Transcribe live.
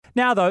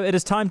Now, though, it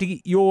is time to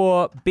get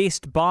your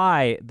best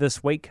buy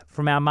this week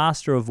from our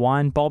master of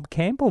wine, Bob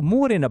Campbell.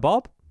 Morena,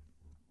 Bob.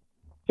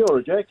 Kia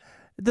ora, Jack.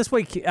 This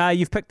week,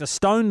 you've picked a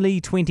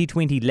Stoneleigh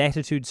 2020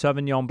 Latitude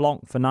Sauvignon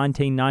Blanc for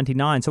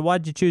 $19.99. So why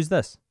did you choose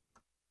this?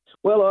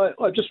 Well,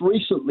 I just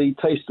recently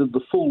tasted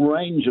the full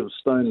range of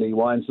Stoneleigh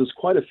wines. There's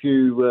quite a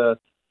few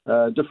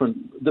different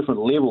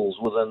levels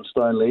within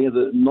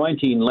Stoneleigh,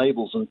 19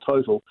 labels in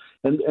total,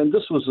 and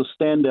this was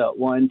a standout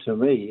wine to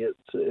me.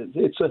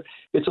 It's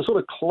a sort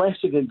of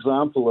classic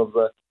example of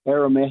the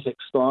aromatic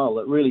style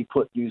that really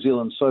put New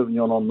Zealand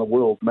Sauvignon on the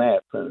world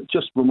map. And it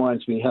just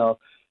reminds me how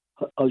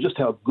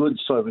good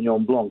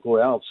Sauvignon Blanc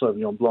or our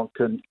Sauvignon Blanc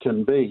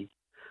can be.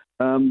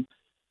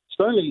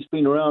 Stonelegh's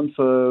been around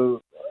for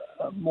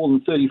more than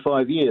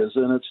 35 years,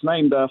 and it's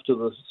named after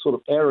the sort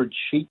of arid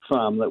sheep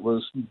farm that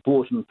was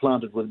bought and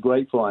planted with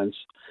grapevines.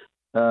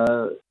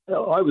 I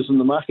was in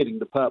the marketing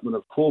department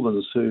of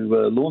Corbins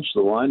who launched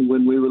the wine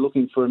when we were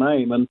looking for a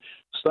name, and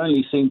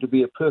Stoneleigh seemed to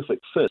be a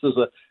perfect fit. There's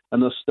a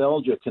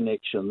nostalgia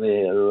connection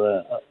there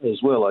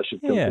as well, I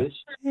should confess.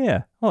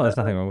 Yeah. Well, there's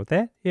nothing wrong with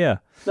that. Yeah.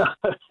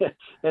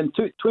 And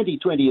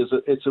 2020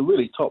 it's a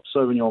really top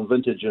Sauvignon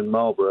vintage in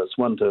Marlborough. It's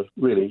one to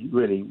really,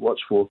 really watch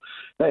for.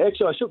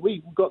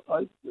 Actually,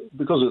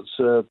 because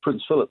it's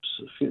Prince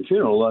Philip's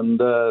funeral, and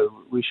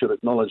we should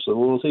acknowledge the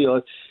royalty.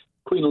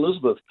 Queen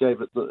Elizabeth gave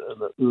it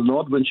the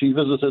nod when she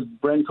visited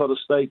Brancott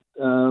Estate,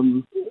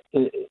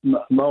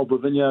 Marlborough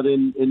Vineyard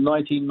in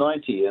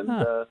 1990,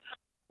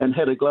 and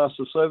had a glass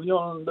of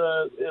Sauvignon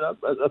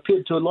and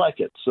appeared to like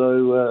it.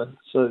 So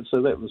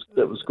that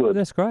was good.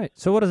 That's great.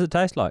 So what does it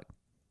taste like?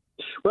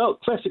 Well,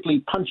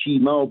 classically punchy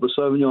Marlborough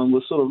Sauvignon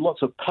with sort of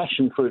lots of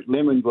passion fruit,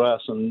 lemongrass,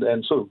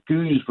 and sort of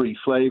gooseberry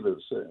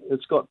flavours.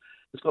 It's got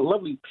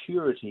lovely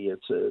purity.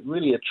 It's a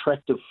really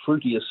attractive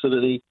fruity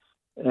acidity.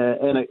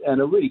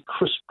 And a really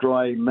crisp,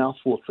 dry,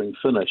 mouth-watering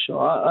finish.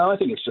 I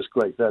think it's just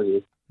great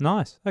value.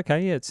 Nice.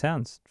 Okay, yeah, it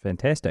sounds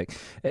fantastic.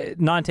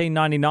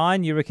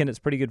 $19.99, you reckon it's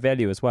pretty good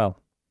value as well?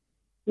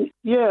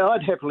 Yeah,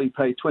 I'd happily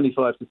pay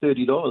 $25 to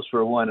 $30 for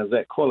a wine of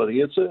that quality.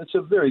 It's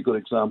a very good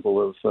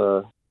example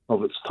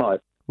of its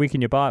type. Where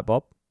can you buy it,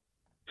 Bob?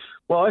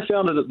 Well, I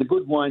found it at the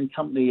Good Wine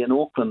Company in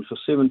Auckland for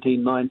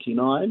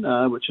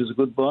 $17.99, which is a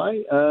good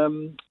buy.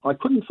 I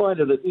couldn't find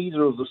it at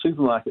either of the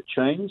supermarket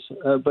chains,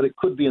 but it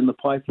could be in the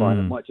pipeline.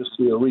 It might just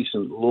be a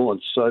recent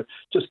launch. So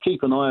just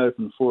keep an eye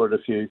open for it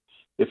if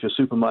you're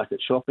supermarket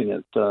shopping.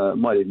 It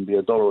might even be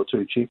 $1 or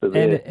 $2 cheaper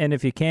there. And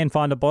if you can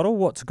find a bottle,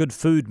 what's a good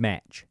food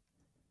match?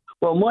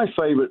 Well, my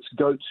favourite's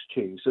goat's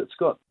cheese. It's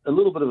got a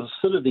little bit of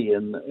acidity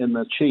in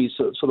the cheese,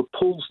 so it sort of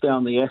pulls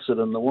down the acid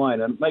in the wine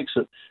and it makes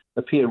it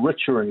appear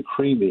richer and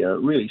creamier.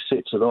 It really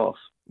sets it off.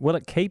 Will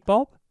it keep,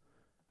 Bob?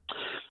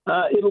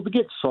 It'll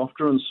get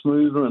softer and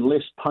smoother and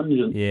less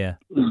pungent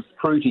and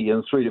fruity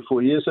in 3 to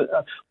 4 years.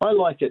 I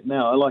like it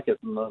now. I like it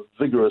in a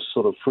vigorous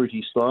sort of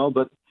fruity style,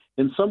 but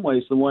in some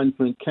ways the wine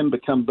can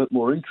become a bit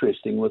more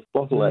interesting with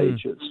bottle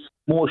age. It's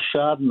more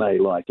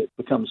Chardonnay-like. It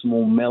becomes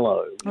more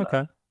mellow.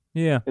 Okay.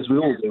 Yeah. As we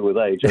all do with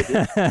age, I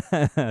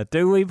guess.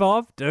 Do we,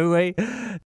 Bob? Do we?